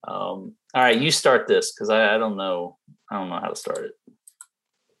All right, you start this because I don't know. I don't know how to start it.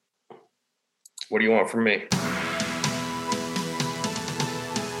 What do you want from me?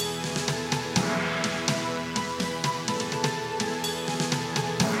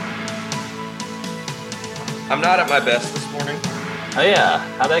 I'm not at my best this morning. Oh yeah,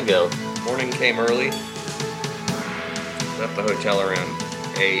 how'd that go? Morning came early. Left the hotel around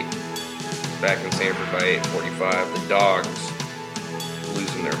 8. Back in Sanford by 8:45. The dogs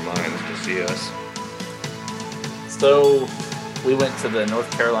losing their minds to see us. So we went to the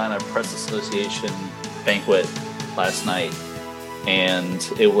North Carolina Press Association banquet last night, and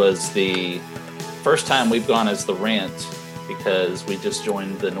it was the first time we've gone as the Rant because we just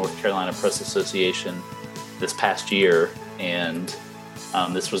joined the North Carolina Press Association this past year, and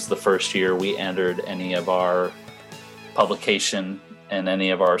this was the first year we entered any of our publication and any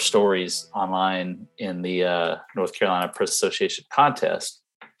of our stories online in the North Carolina Press Association contest.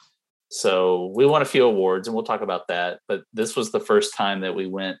 So we won a few awards, and we'll talk about that. But this was the first time that we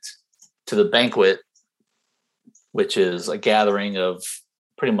went to the banquet, which is a gathering of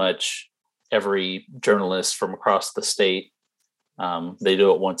pretty much every journalist from across the state. They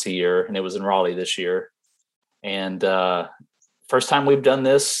do it once a year, and it was in Raleigh this year. And first time we've done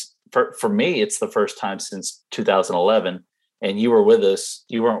this, for me, it's the first time since 2011. And you were with us.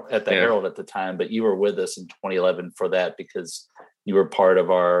 You weren't at the Herald at the time, but you were with us in 2011 for that because you were part of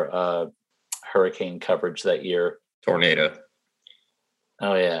our hurricane coverage that year. Tornado.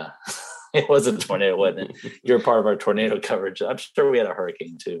 Oh, yeah. It was a tornado, wasn't it? You were part of our tornado coverage. I'm sure we had a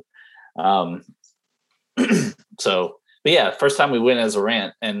hurricane too. But yeah, first time we went as a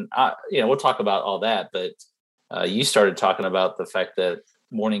Rant. And, we'll talk about all that. But you started talking about the fact that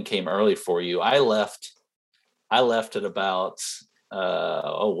morning came early for you. I left at about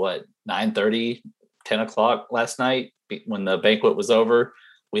 9:30, 10 o'clock last night when the banquet was over.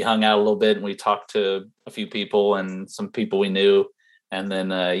 We hung out a little bit and we talked to a few people and some people we knew. And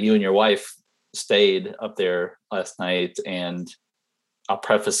then you and your wife stayed up there last night. And I'll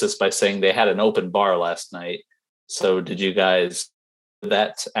preface this by saying they had an open bar last night. So did you guys do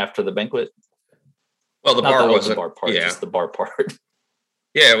that after the banquet? Well, the bar wasn't the bar part, just the bar part.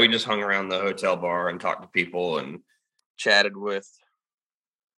 Yeah, we just hung around the hotel bar and talked to people and chatted with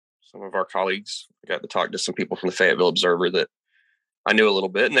some of our colleagues. I got to talk to some people from the Fayetteville Observer that I knew a little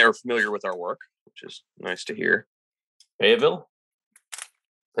bit, and they were familiar with our work, which is nice to hear. Fayetteville?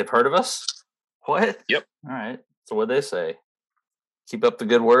 They've heard of us? What? Yep. All right. So what'd they say? Keep up the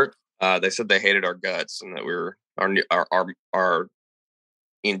good work? They said they hated our guts and that we were our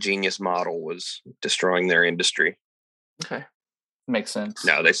ingenious model was destroying their industry. Okay. Makes sense.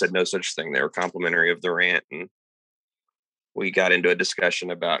 No, they said no such thing. They were complimentary of the Rant, and we got into a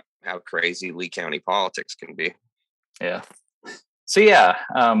discussion about how crazy Lee County politics can be. Yeah. So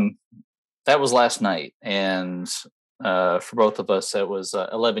that was last night, and for both of us, it was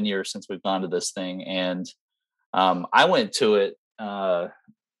 11 years since we've gone to this thing, and I went to it kind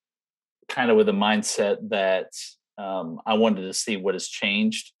of with a mindset that I wanted to see what has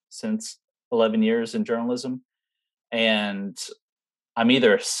changed since 11 years in journalism, and I'm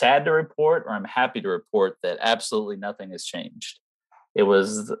either sad to report or I'm happy to report that absolutely nothing has changed. It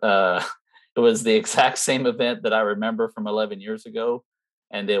was the exact same event that I remember from 11 years ago,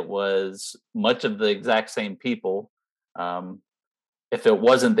 and it was much of the exact same people. If it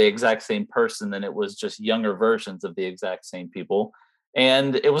wasn't the exact same person, then it was just younger versions of the exact same people.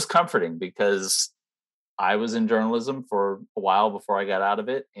 And it was comforting because I was in journalism for a while before I got out of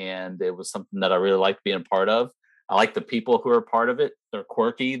it, and it was something that I really liked being a part of. I like the people who are part of it. They're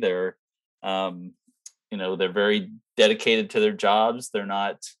quirky. They're, they're very dedicated to their jobs. They're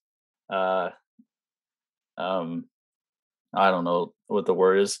not, I don't know what the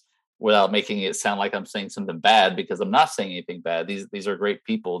word is without making it sound like I'm saying something bad, because I'm not saying anything bad. These are great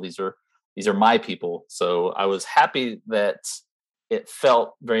people. These are my people. So I was happy that it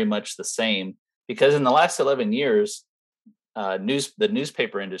felt very much the same, because in the last 11 years, the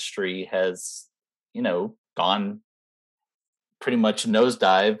newspaper industry has, gone pretty much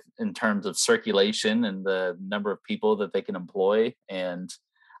nosedive in terms of circulation and the number of people that they can employ. And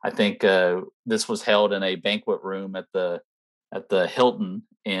I think this was held in a banquet room at the Hilton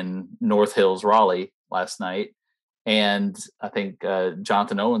in North Hills, Raleigh last night. And I think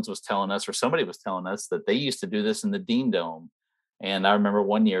Jonathan Owens was telling us, or somebody was telling us, that they used to do this in the Dean Dome. And I remember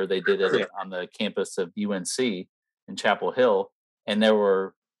one year they did it on the campus of UNC in Chapel Hill. And there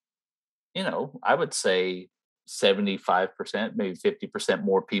were, I would say 75%, maybe 50%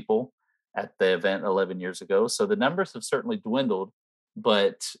 more people at the event 11 years ago. So the numbers have certainly dwindled,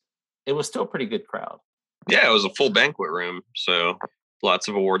 but it was still a pretty good crowd. Yeah, it was a full banquet room. So lots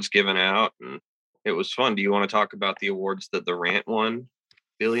of awards given out, and it was fun. Do you want to talk about the awards that the Rant won,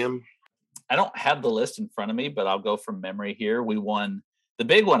 William? I don't have the list in front of me, but I'll go from memory here. We won the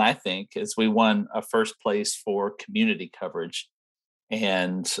big one, I think, is we won a first place for community coverage.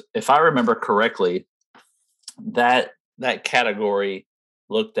 And if I remember correctly, that category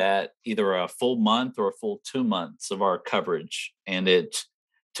looked at either a full month or a full 2 months of our coverage, and it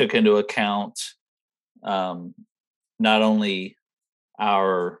took into account not only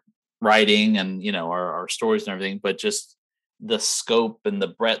our writing and our stories and everything, but just the scope and the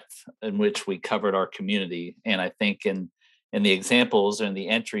breadth in which we covered our community. And I think in the examples and the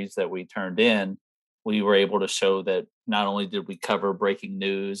entries that we turned in, we were able to show that not only did we cover breaking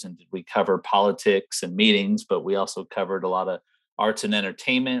news and did we cover politics and meetings, but we also covered a lot of arts and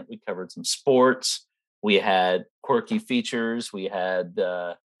entertainment. We covered some sports. We had quirky features. We had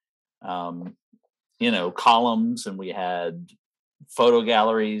columns, and we had photo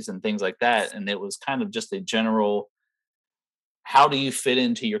galleries and things like that. And it was kind of just a general, how do you fit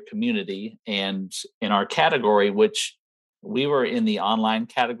into your community? And in our category, which we were in the online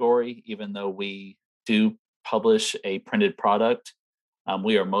category, even though we do publish a printed product,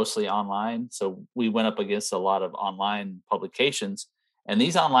 we are mostly online. So we went up against a lot of online publications, and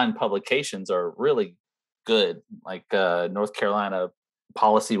these online publications are really good, like North Carolina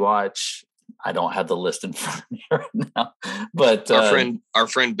Policy Watch. I don't have the list in front of me right now, but our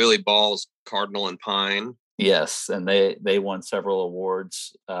friend Billy Ball's Cardinal and Pine. Yes, and they won several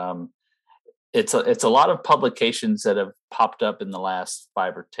awards. It's a lot of publications that have popped up in the last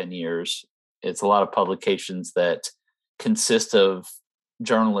 5 or 10 years. It's a lot of publications that consist of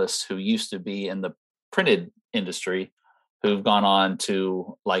journalists who used to be in the printed industry, who've gone on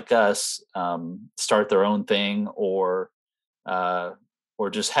to, like us, start their own thing, or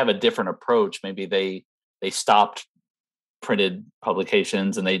just have a different approach. Maybe they stopped printed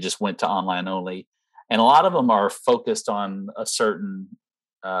publications and they just went to online only. And a lot of them are focused on a certain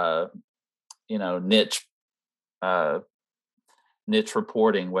niche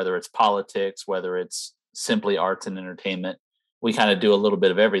reporting, whether it's politics, whether it's simply arts and entertainment. We kind of do a little bit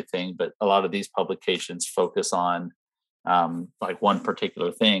of everything, but a lot of these publications focus on like one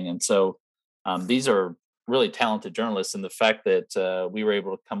particular thing. And so these are really talented journalists. And the fact that we were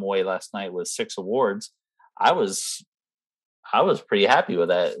able to come away last night with 6 awards, I was pretty happy with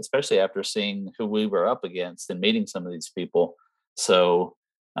that, especially after seeing who we were up against and meeting some of these people. So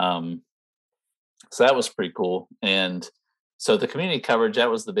that was pretty cool. And so the community coverage,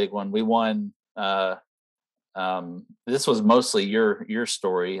 that was the big one. We won. This was mostly your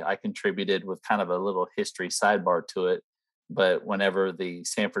story. I contributed with kind of a little history sidebar to it. But whenever the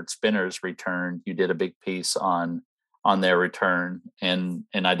Sanford Spinners returned, you did a big piece on their return, and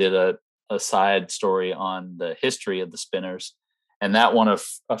I did a side story on the history of the Spinners, and that won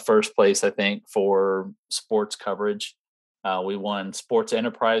a first place, I think, for sports coverage. We won sports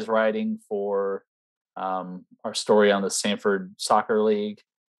enterprise writing for our story on the Sanford Soccer League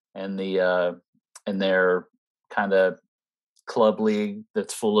and their kind of club league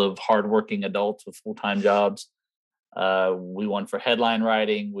that's full of hardworking adults with full-time jobs. We won for headline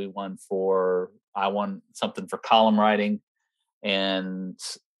writing. I won something for column writing, and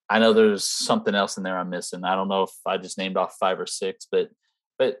I know there's something else in there I'm missing. I don't know if I just named off 5 or 6, but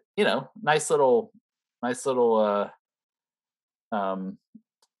nice little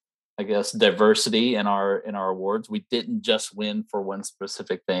I guess diversity in our awards. We didn't just win for one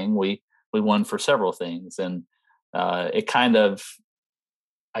specific thing. We won for several things, and it kind of,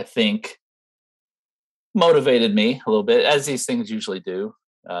 I think, motivated me a little bit, as these things usually do,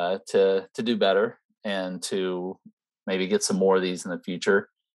 to do better and to maybe get some more of these in the future.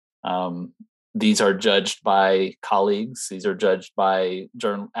 These are judged by colleagues. These are judged by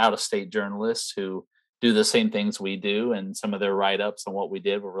out-of-state journalists who do the same things we do, and some of their write-ups on what we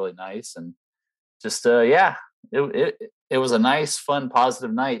did were really nice. And just it was a nice, fun,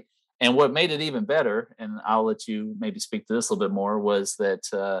 positive night. And what made it even better, and I'll let you maybe speak to this a little bit more, was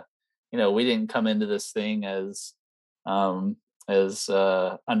that we didn't come into this thing as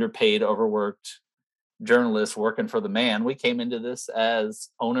underpaid, overworked journalists working for the man. We came into this as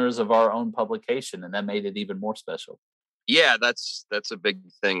owners of our own publication, and that made it even more special. Yeah, that's a big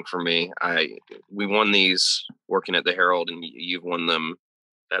thing for me. We won these working at the Herald, and you've won them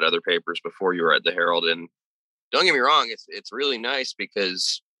at other papers before you were at the Herald. And don't get me wrong, it's really nice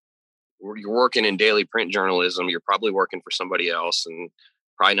because you're working in daily print journalism. You're probably working for somebody else and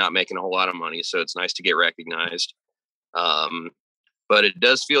probably not making a whole lot of money. So it's nice to get recognized. But it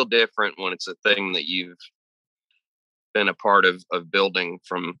does feel different when it's a thing that you've been a part of building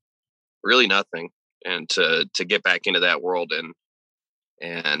from really nothing, and to get back into that world. And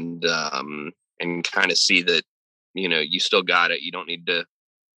and kind of see that, you still got it. You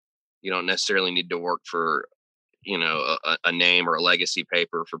don't necessarily need to work for, a name or a legacy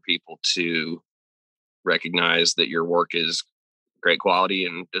paper for people to recognize that your work is great quality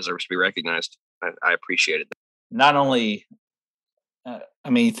and deserves to be recognized. I appreciate it. Not only, I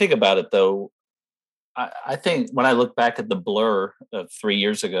mean, think about it though. I think when I look back at the blur of 3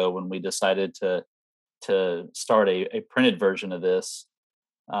 years ago when we decided to start a printed version of this,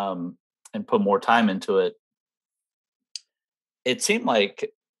 and put more time into it, it seemed like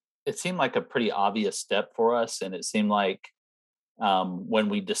a pretty obvious step for us, and it seemed like when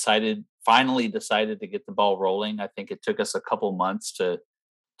we finally decided to get the ball rolling, I think it took us a couple months to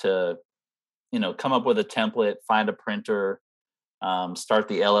come up with a template, find a printer, start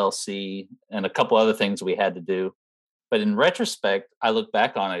the LLC, and a couple other things we had to do. But in retrospect, I look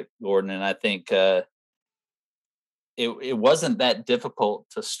back on it, Gordon, and I think it wasn't that difficult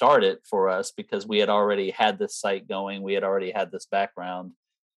to start it for us because we had already had this site going. We had already had this background,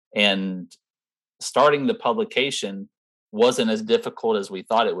 and starting the publication wasn't as difficult as we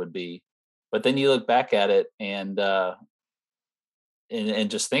thought it would be. But then you look back at it and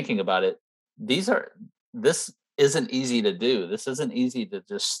just thinking about it, this isn't easy to do. This isn't easy to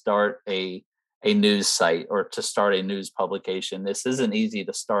just start a news site or to start a news publication. This isn't easy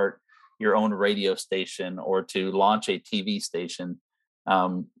to start your own radio station or to launch a TV station.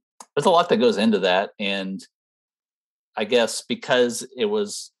 There's a lot that goes into that. And I guess because it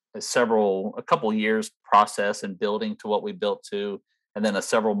was a couple years process and building to what we built to, and then a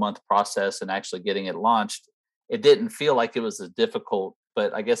several month process and actually getting it launched, it didn't feel like it was as difficult.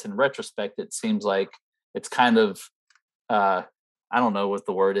 But I guess in retrospect, it seems like it's kind of, I don't know what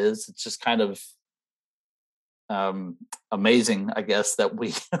the word is. It's just kind of amazing, I guess, that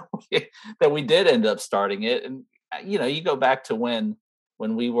we that we did end up starting it. And you go back to when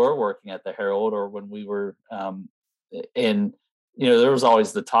we were working at the Herald, or when we were and there was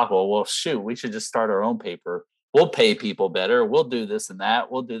always the talk, well shoot, we should just start our own paper. We'll pay people better, we'll do this and that,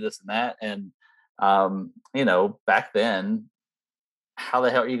 we'll do this and that. And back then, how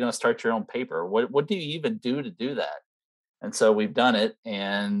the hell are you going to start your own paper? What do you even do to do that? And so we've done it.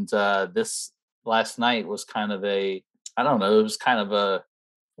 And this last night was kind of I don't know, it was kind of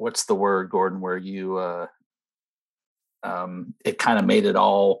what's the word, Gordon, where you, it kind of made it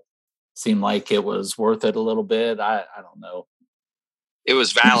all seem like it was worth it a little bit. I don't know. It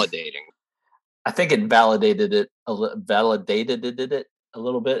was validating. I think it validated it a little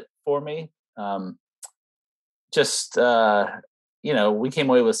bit for me. We came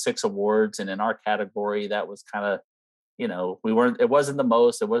away with 6 awards, and in our category, that was kind of, it wasn't the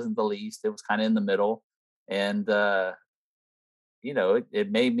most, it wasn't the least, it was kind of in the middle. And,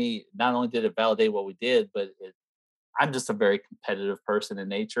 it made me, not only did it validate what we did, but I'm just a very competitive person in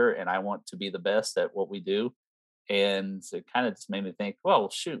nature, and I want to be the best at what we do. And it kind of just made me think, well,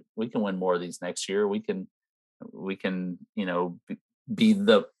 shoot, we can win more of these next year. We can, be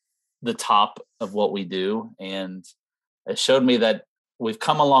the top of what we do. And it showed me that we've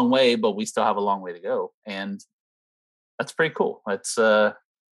come a long way, but we still have a long way to go. And that's pretty cool. That's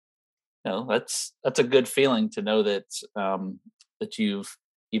that's a good feeling to know that that you've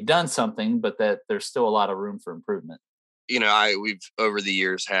done something, but that there's still a lot of room for improvement. We've over the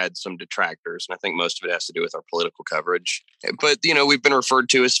years had some detractors, and I think most of it has to do with our political coverage. But we've been referred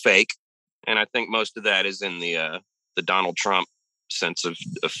to as fake, and I think most of that is in the Donald Trump sense of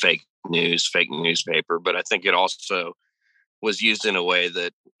fake news, fake newspaper. But I think it also was used in a way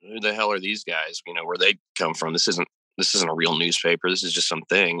that, who the hell are these guys? Where they come from? This isn't a real newspaper. This is just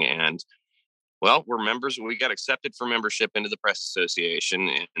something. And well, we're members. We got accepted for membership into the Press Association,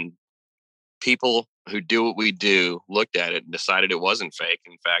 and people who do what we do looked at it and decided it wasn't fake.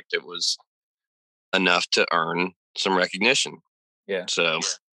 In fact, it was enough to earn some recognition. Yeah. So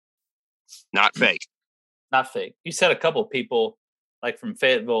not fake. Not fake. You said a couple of people, like from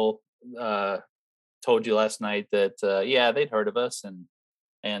Fayetteville, told you last night that they'd heard of us,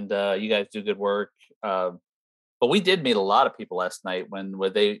 and you guys do good work. But we did meet a lot of people last night when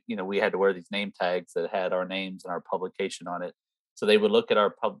they, we had to wear these name tags that had our names and our publication on it. So they would look at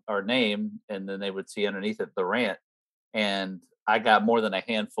our name, and then they would see underneath it the Rant. And I got more than a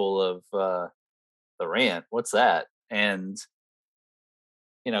handful of the Rant. What's that? And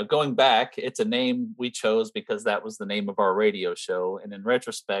going back, it's a name we chose because that was the name of our radio show. And in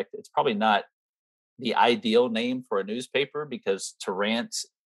retrospect, it's probably not the ideal name for a newspaper, because to rant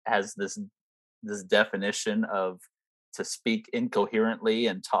has this definition of to speak incoherently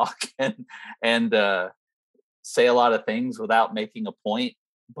and talk and say a lot of things without making a point.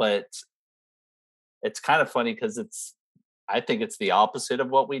 But it's kind of funny because I think it's the opposite of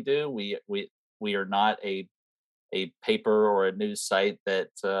what we do. We are not a paper or a news site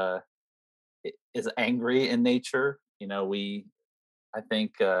that is angry in nature. We I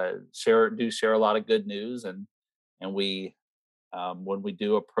think share a lot of good news, and we when we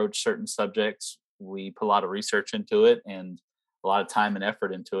do approach certain subjects, we put a lot of research into it and a lot of time and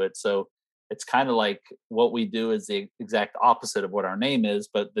effort into it. So it's kind of like what we do is the exact opposite of what our name is,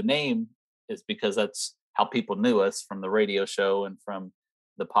 but the name is because that's how people knew us from the radio show and from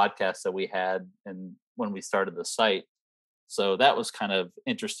the podcast that we had and when we started the site. So that was kind of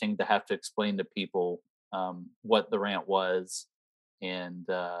interesting to have to explain to people what the Rant was, and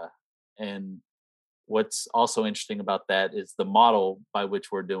what's also interesting about that is the model by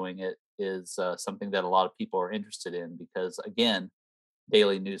which we're doing it is something that a lot of people are interested in, because again,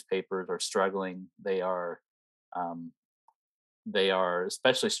 daily newspapers are struggling. They are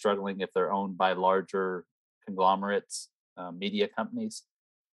especially struggling if they're owned by larger conglomerates, media companies.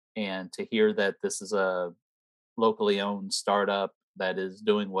 And to hear that this is a locally owned startup that is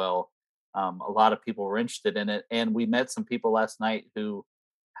doing well, a lot of people were interested in it. And we met some people last night who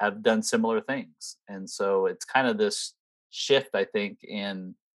have done similar things. And so it's kind of this shift, I think,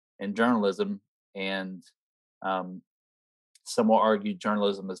 in journalism. And some will argue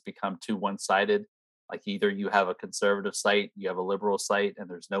journalism has become too one-sided. Like either you have a conservative site, you have a liberal site, and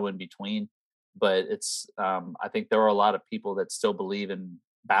there's no in between. But it's I think there are a lot of people that still believe in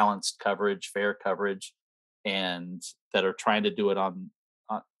balanced coverage, fair coverage, and that are trying to do it on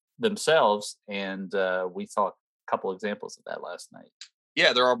themselves. And we saw a couple examples of that last night.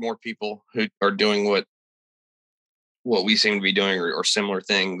 Yeah, there are more people who are doing what we seem to be doing, or similar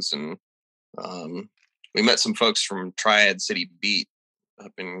things. And we met some folks from Triad City Beat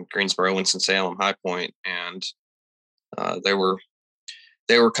up in Greensboro, Winston-Salem, High Point, and they were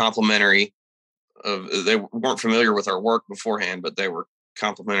complimentary they weren't familiar with our work beforehand, but they were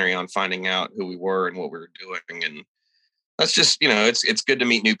complimentary on finding out who we were and what we were doing. And that's just, it's good to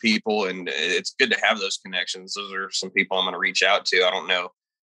meet new people, and it's good to have those connections. Those are some people I'm going to reach out to. I don't know,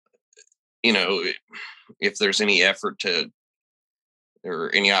 if there's any effort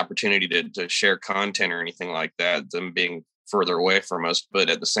or any opportunity to share content or anything like that, them being further away from us. But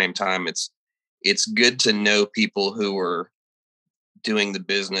at the same time, it's good to know people who are doing the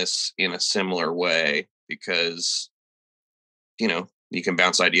business in a similar way, because, you can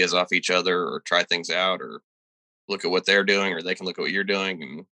bounce ideas off each other or try things out, or look at what they're doing, or they can look at what you're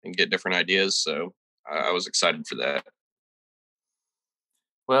doing and get different ideas. So I was excited for that.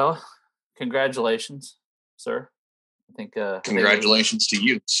 Well, congratulations, sir. I think congratulations to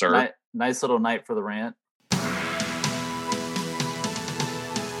you, sir. Nice little night for the Rant.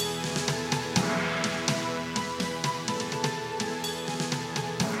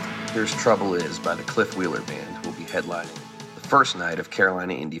 Here's Trouble Is by the Cliff Wheeler Band, who will be headlining the first night of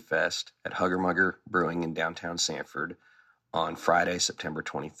Carolina Indie Fest at Hugger Mugger Brewing in downtown Sanford on Friday, September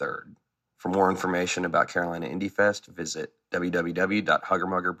 23rd. For more information about Carolina Indie Fest, visit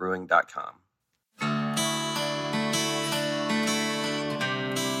www.huggermuggerbrewing.com.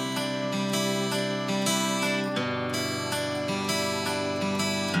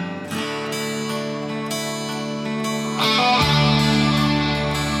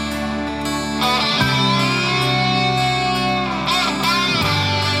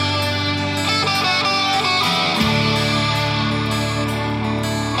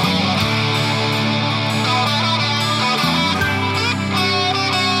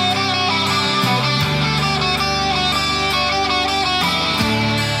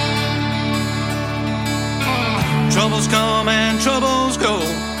 Troubles come and troubles go.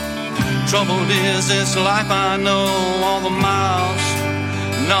 Troubled is this life I know. All the miles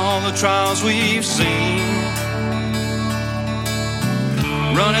and all the trials we've seen,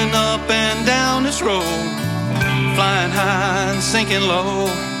 running up and down this road, flying high and sinking low,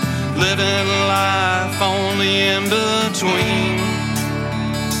 living life only in between.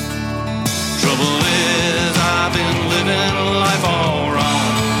 Trouble is I've been living life all wrong.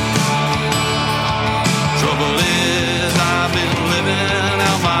 Trouble is I've been living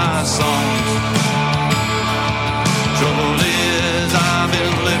out my songs. Trouble is I've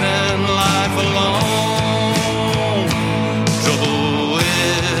been living life alone. Trouble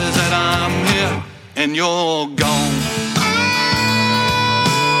is that I'm here and you're gone.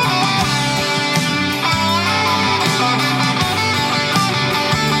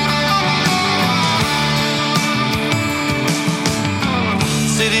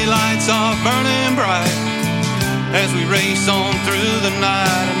 City lights are burning bright as we race on through the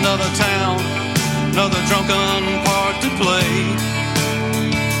night. Another town, another drunken part to play.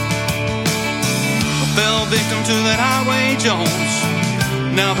 Fell victim to that highway Jones.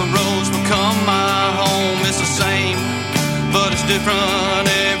 Now the roads become my home. It's the same, but it's different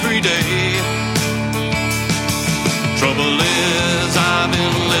every day. Trouble is, I've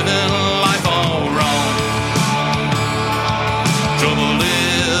been living life all wrong. Trouble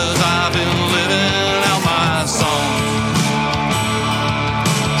is, I've been living out my song.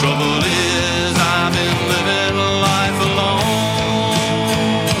 Trouble is, I've been living life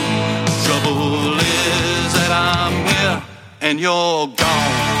alone. Trouble is that I'm here and you're gone.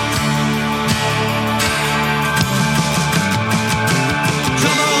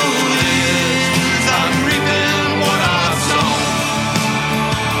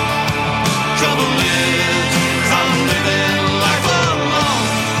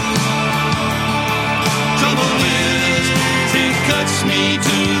 Me to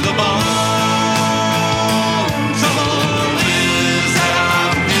the bone. Trouble is that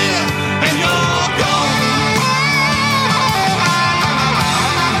I'm here and you're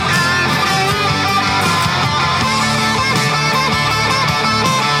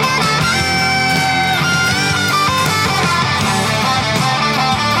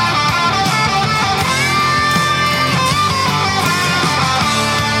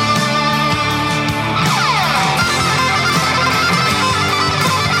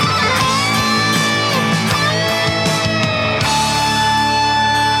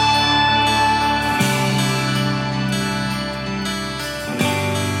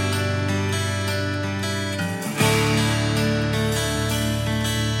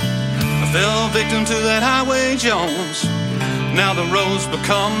fell victim to that highway Jones. Now the roads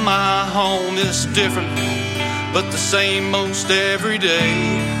become my home. It's different, but the same most every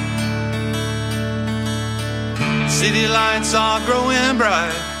day. City lights are growing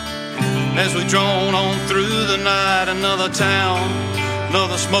bright as we drone on through the night. Another town,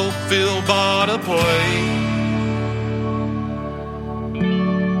 another smoke-filled bar to play.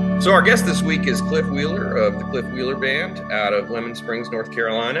 So our guest this week is Cliff Wheeler of the Cliff Wheeler Band out of Lemon Springs, North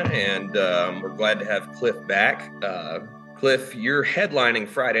Carolina, and we're glad to have Cliff back. Cliff, you're headlining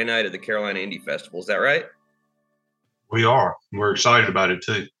Friday night at the Carolina Indie Festival. Is that right? We are. We're excited about it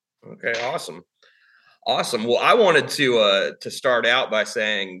too. Okay, awesome. Well, I wanted to start out by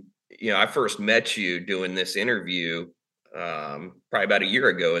saying, I first met you doing this interview probably about a year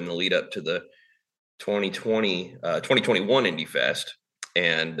ago in the lead up to the 2021 Indie Fest.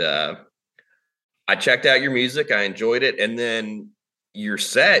 And I checked out your music. I enjoyed it. And then your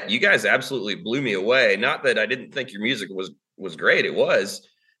set, you guys absolutely blew me away. Not that I didn't think your music was great. It was.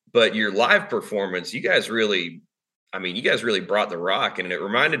 But your live performance, you guys really brought the rock. And it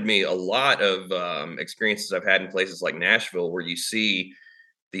reminded me a lot of experiences I've had in places like Nashville, where you see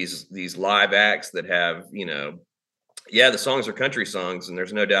these live acts that have, the songs are country songs, and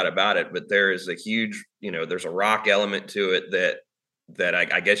there's no doubt about it. But there is a huge, there's a rock element to it that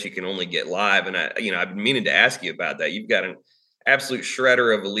I guess you can only get live. And I've been meaning to ask you about that. You've got an absolute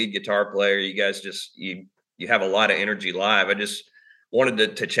shredder of a lead guitar player. You guys just, you have a lot of energy live. I just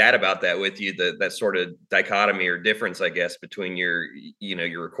wanted to chat about that with you, that sort of dichotomy or difference, I guess, between your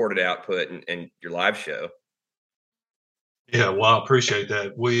recorded output and your live show. Yeah, well, I appreciate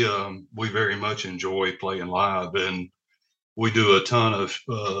that. We very much enjoy playing live, and we do a ton of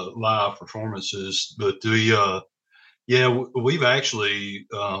live performances. But we've actually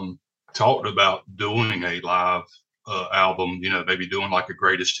talked about doing a live album, maybe doing like a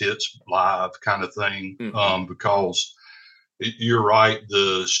greatest hits live kind of thing, because you're right,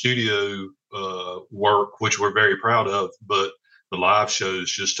 the studio work, which we're very proud of, but the live shows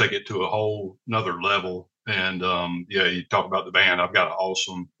just take it to a whole nother level. And you talk about the band. I've got an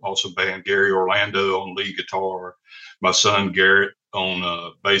awesome band. Gary Orlando on lead guitar, my son Garrett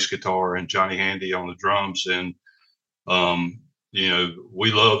on bass guitar, and Johnny Handy on the drums. And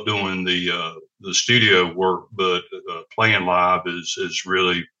we love doing the studio work, but playing live is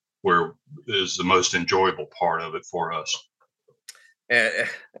really where is the most enjoyable part of it for us.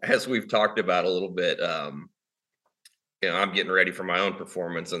 As we've talked about a little bit, I'm getting ready for my own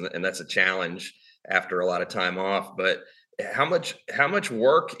performance, and that's a challenge after a lot of time off. But how much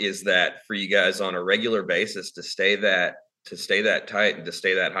work is that for you guys on a regular basis to stay that tight and to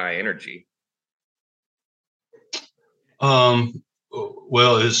stay that high energy?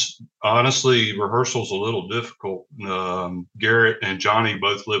 Well, it's honestly, rehearsal's a little difficult. Garrett and Johnny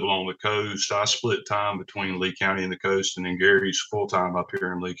both live along the coast. I split time between Lee County and the coast, and then Gary's full time up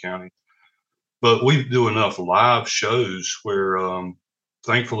here in Lee County. But we do enough live shows where,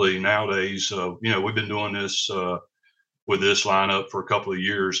 thankfully nowadays, we've been doing this with this lineup for a couple of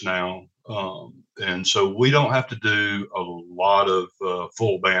years now. and so we don't have to do a lot of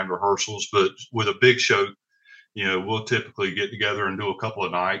full band rehearsals. But with a big show, we'll typically get together and do a couple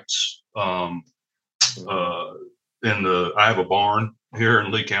of nights. Uh, I have a barn here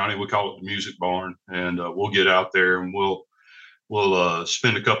in Lee County. We call it the Music Barn, and we'll get out there and we'll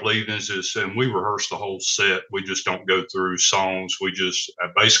spend a couple of evenings and we rehearse the whole set. We just don't go through songs. We just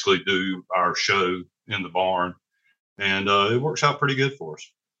basically do our show in the barn, and it works out pretty good for us.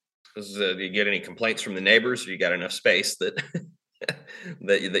 Do you get any complaints from the neighbors, or you got enough space that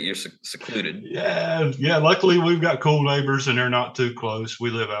that you're secluded? Yeah. Luckily, we've got cool neighbors, and they're not too close. We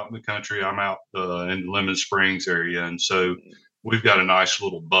live out in the country. I'm out in the Lemon Springs area, and so we've got a nice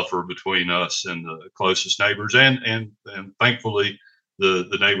little buffer between us and the closest neighbors, and thankfully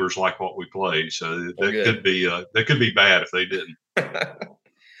the neighbors like what we play. So that could be bad if they didn't.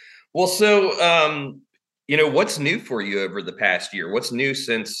 Well, so what's new for you over the past year? What's new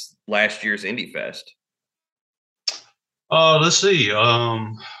since last year's Indie Fest? Let's see.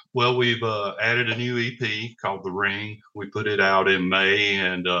 Well, we've added a new EP called The Ring. We put it out in May,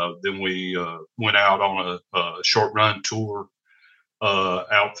 and then we went out on a short run tour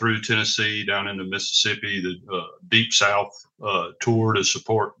out through Tennessee, down into Mississippi, the Deep South tour to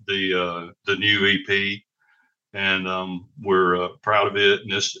support the new EP. And we're proud of it,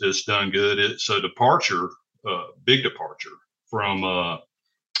 and it's done good. It's a departure, big departure from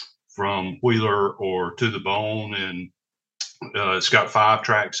Wheeler or To the Bone, and it's got 5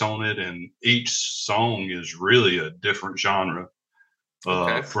 tracks on it, and each song is really a different genre.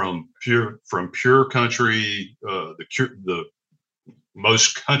 From pure country, the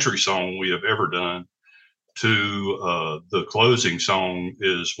most country song we have ever done, to the closing song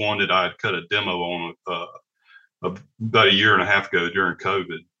is one that I had cut a demo on about a year and a half ago during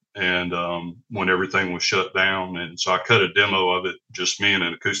COVID, and when everything was shut down. And so I cut a demo of it, just me and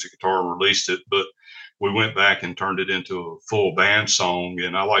an acoustic guitar, released it. But we went back and turned it into a full band song,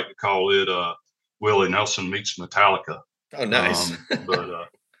 and I like to call it Willie Nelson meets Metallica. Oh, nice. But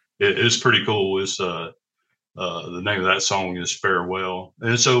it's pretty cool. It's the name of that song is Farewell.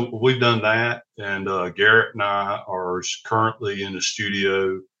 And so we've done that, and Garrett and I are currently in the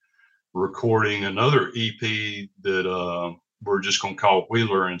studio recording another EP that we're just going to call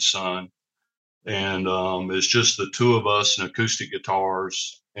Wheeler and Son. And it's just the two of us and acoustic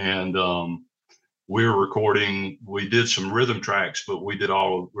guitars. And we're recording, we did some rhythm tracks, but we're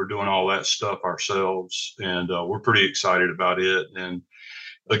doing all that stuff ourselves. And we're pretty excited about it. And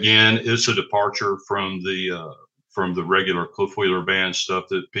again, it's a departure from the regular Cliff Wheeler band stuff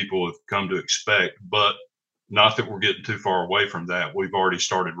that people have come to expect, but not that we're getting too far away from that. We've already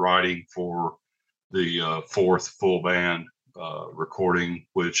started writing for the 4th full band recording,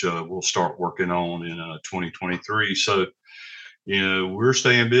 which we'll start working on in 2023. So, we're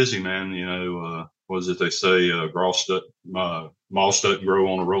staying busy, man. What is it they say? Moss doesn't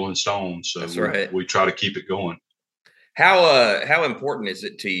grow on a rolling stone. So that's right. We try to keep it going. How important is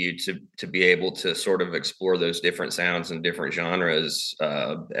it to you to be able to sort of explore those different sounds and different genres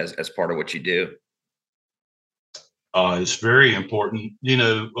as part of what you do? It's very important.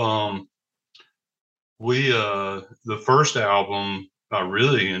 The first album, I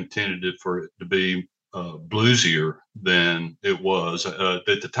really intended it for it to be bluesier than it was. At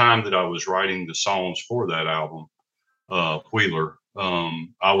the time that I was writing the songs for that album, Wheeler,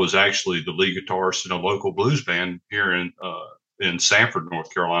 I was actually the lead guitarist in a local blues band here in Sanford,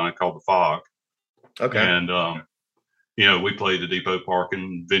 North Carolina, called The Fog. Okay. And we played the Depot Park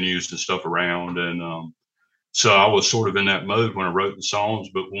and venues and stuff around, and so I was sort of in that mode when I wrote the songs.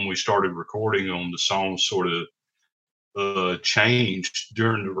 But when we started recording them, the songs sort of changed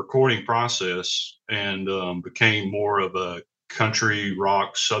during the recording process and became more of a country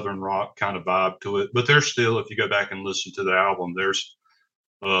rock, southern rock kind of vibe to it. But there's still, if you go back and listen to the album, there's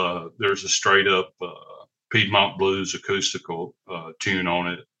a straight up Piedmont blues acoustical tune on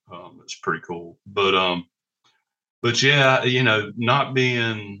it. It's pretty cool. But yeah, not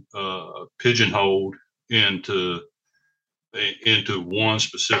being pigeonholed into one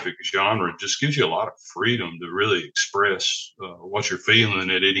specific genre just gives you a lot of freedom to really express what you're feeling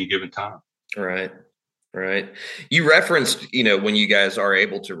at any given time. Right. You referenced, when you guys are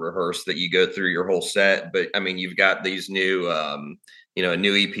able to rehearse, that you go through your whole set, but I mean, you've got these new, a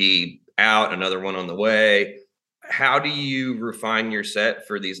new EP out, another one on the way. How do you refine your set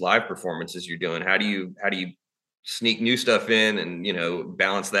for these live performances you're doing? How do you sneak new stuff in and,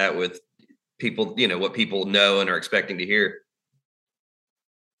 balance that with people, what people know and are expecting to hear?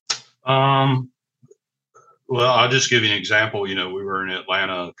 Well, I'll just give you an example. We were in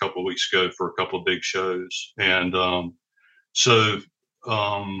Atlanta a couple of weeks ago for a couple of big shows. And so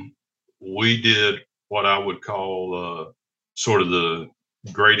we did what I would call sort of the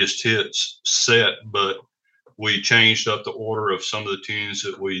greatest hits set, but we changed up the order of some of the tunes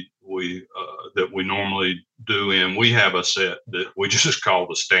that we normally do. And we have a set that we just call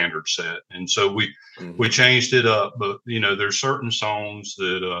the standard set, and so we changed it up. But there's certain songs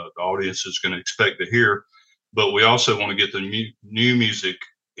that the audience is going to expect to hear, but we also want to get the new music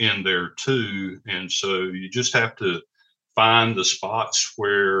in there too. And so you just have to find the spots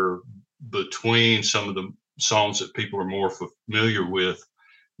where between some of the songs that people are more familiar with,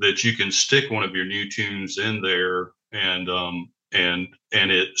 that you can stick one of your new tunes in there and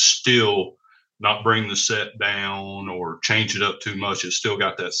it still not bring the set down or change it up too much. It's still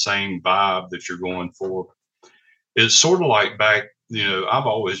got that same vibe that you're going for. It's sort of like back, I've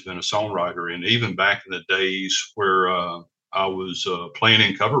always been a songwriter, and even back in the days where I was playing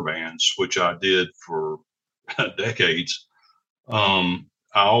in cover bands, which I did for decades. I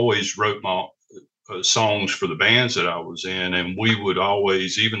always wrote my songs for the bands that I was in, and we would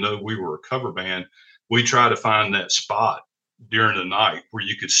always, even though we were a cover band, we try to find that spot during the night where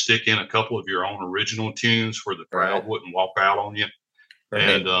you could stick in a couple of your own original tunes where the crowd wouldn't walk out on you.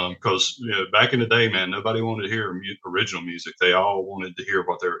 Right. And because back in the day, man, nobody wanted to hear original music. They all wanted to hear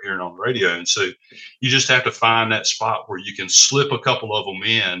what they were hearing on the radio. And so you just have to find that spot where you can slip a couple of them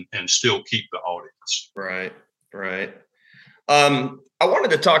in and still keep the audience. Right. I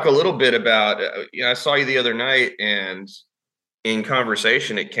wanted to talk a little bit about, I saw you the other night, and in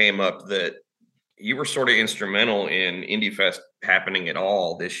conversation, it came up that you were sort of instrumental in Indie Fest happening at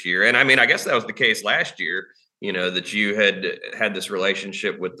all this year. And I mean, I guess that was the case last year, that you had this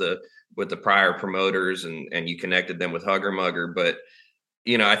relationship with the prior promoters and you connected them with Hugger Mugger. But,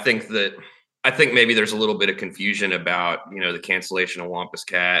 I think maybe there's a little bit of confusion about, the cancellation of Wampus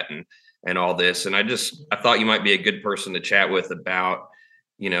Cat and all this. And I thought you might be a good person to chat with about,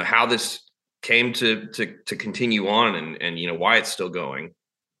 how this came to continue on and why it's still going.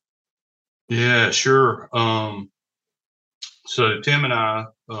 Yeah, sure. So Tim and I,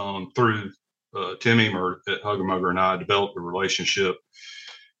 through Tim Emer at Hugger Mugger and I, developed a relationship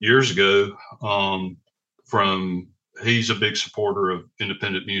years ago. He's a big supporter of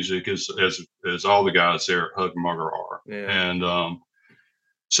independent music, as all the guys there at Hugger Mugger are. Yeah. And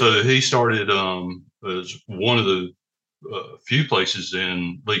so he started as one of the few places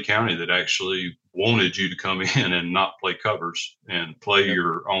in Lee County that actually wanted you to come in and not play covers and play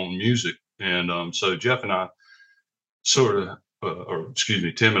your own music. And so Jeff and I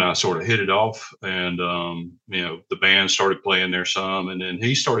Tim and I sort of hit it off, and the band started playing there some, and then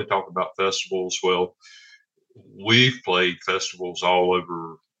he started talking about festivals. Well, we've played festivals all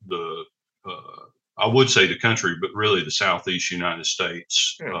over the I would say the country, but really the Southeast United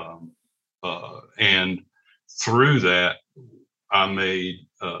States. And through that, I made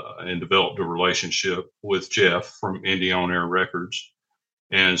and developed a relationship with Jeff from Indie On Air Records.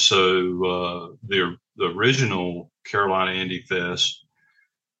 And so the original Carolina Indie Fest,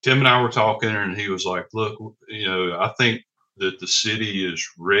 Tim and I were talking, and he was like, look, I think that the city is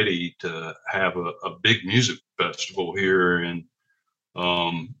ready to have a big music festival here. And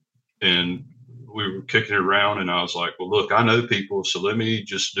we were kicking it around, and I was like, well, look, I know people, so let me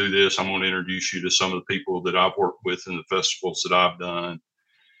just do this. I'm going to introduce you to some of the people that I've worked with in the festivals that I've done.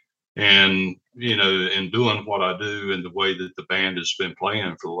 And, in doing what I do and the way that the band has been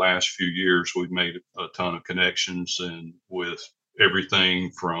playing for the last few years, we've made a ton of connections, and with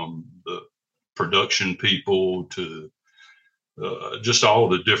everything from the production people to just all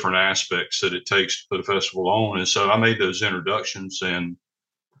the different aspects that it takes to put a festival on. And so I made those introductions, and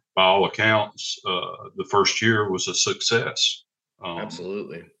by all accounts, the first year was a success.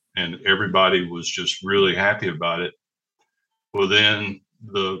 Absolutely. And everybody was just really happy about it. Well, then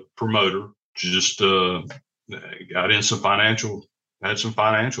the promoter just got in some financial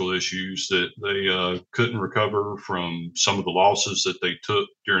issues that they couldn't recover from some of the losses that they took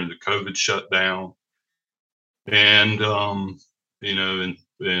during the COVID shutdown. And,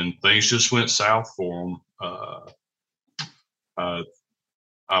 and things just went south for them.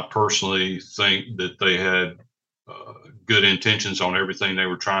 I personally think that they had good intentions on everything they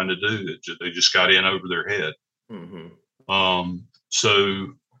were trying to do. They just got in over their head. Mm-hmm.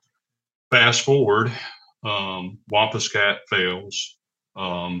 So fast forward, Wampus Cat fails,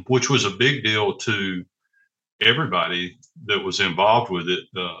 which was a big deal to everybody that was involved with it,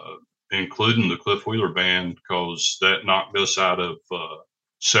 including the Cliff Wheeler Band, because that knocked us out of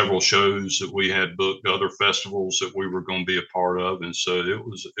several shows that we had booked, other festivals that we were going to be a part of. And so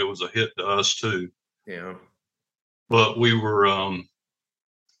it was a hit to us too. Yeah. But we were,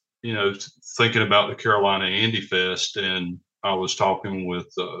 thinking about the Carolina Indie Fest, and I was talking with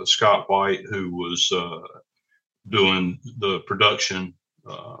Scott White, who was doing the production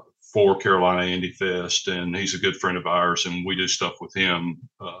for Carolina Indie Fest, and he's a good friend of ours, and we do stuff with him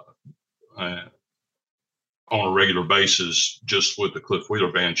on a regular basis, just with the Cliff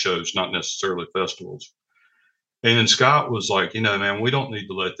Wheeler Band shows, not necessarily festivals. And Scott was like, man, we don't need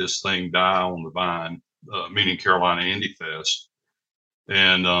to let this thing die on the vine, meaning Carolina Indie Fest.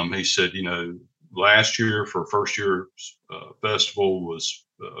 And he said, last year for first year festival was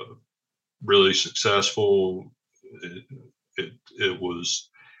really successful. It was,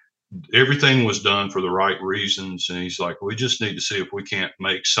 everything was done for the right reasons. And he's like, we just need to see if we can't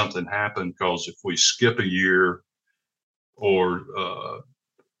make something happen, because if we skip a year or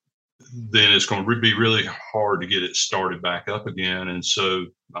then it's going to be really hard to get it started back up again. And so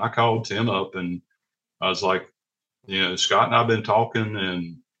I called Tim up and I was like, Scott and I've been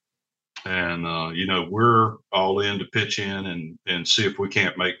talking, and we're all in to pitch in and see if we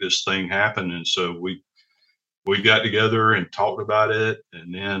can't make this thing happen. And so we got together and talked about it,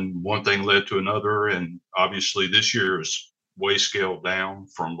 and then one thing led to another. And obviously this year is way scaled down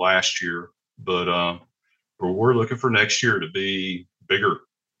from last year, but we're looking for next year to be bigger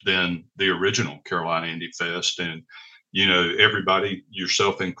than the original Carolina Indie Fest. And, everybody,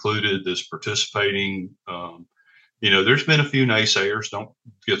 yourself included, that's participating, there's been a few naysayers, don't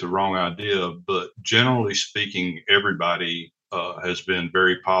get the wrong idea, but generally speaking, everybody has been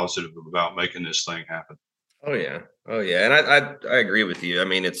very positive about making this thing happen. Oh yeah. And I agree with you. I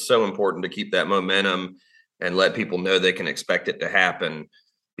mean, it's so important to keep that momentum and let people know they can expect it to happen,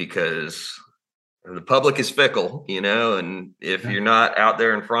 because the public is fickle, and if you're not out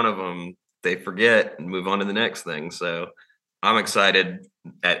there in front of them, they forget and move on to the next thing. So I'm excited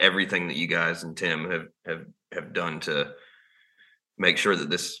at everything that you guys and Tim have done to make sure that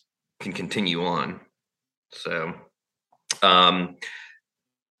this can continue on. So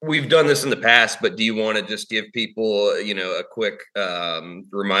we've done this in the past, but do you want to just give people, a quick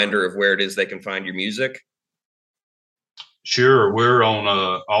reminder of where it is they can find your music? Sure. We're on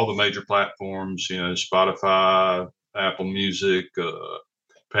all the major platforms, Spotify, Apple Music,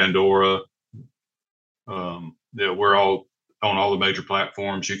 Pandora. We're all on all the major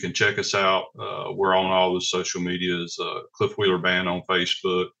platforms. You can check us out. We're on all the social medias, Cliff Wheeler Band on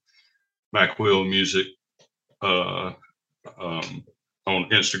Facebook, Mac Wheel Music on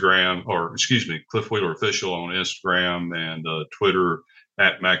Instagram, Cliff Wheeler Official on Instagram, and Twitter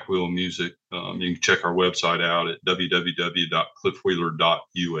at Mac Wheel Music. You can check our website out at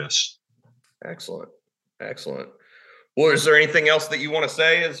www.cliffwheeler.us. Excellent. Well, is there anything else that you want to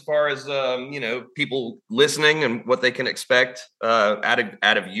say as far as people listening and what they can expect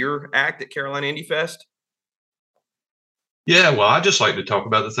out of your act at Carolina Indie Fest? Yeah, well, I just like to talk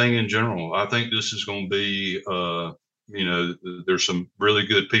about the thing in general. I think this is going to be, there's some really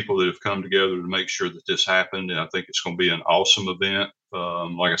good people that have come together to make sure that this happened, and I think it's going to be an awesome event.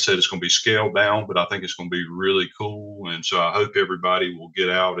 Like I said, it's going to be scaled down, but I think it's going to be really cool. And so I hope everybody will get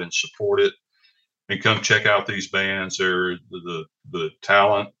out and support it and come check out these bands. The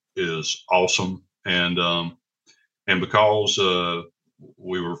talent is awesome. And because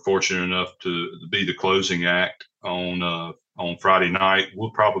we were fortunate enough to be the closing act on Friday night,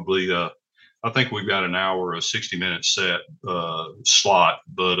 we'll probably, I think we've got an hour, a 60-minute set slot,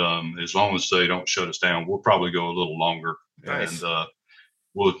 but as long as they don't shut us down, we'll probably go a little longer. Nice. And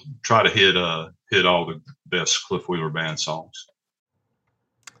we'll try to hit all the best Cliff Wheeler Band songs.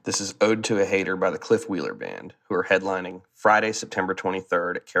 This is Ode to a Hater by the Cliff Wheeler Band, who are headlining Friday, September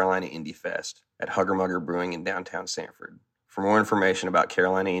 23rd at Carolina Indie Fest at Hugger Mugger Brewing in downtown Sanford. For more information about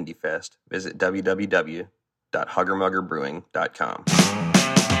Carolina Indie Fest, visit www.huggermuggerbrewing.com.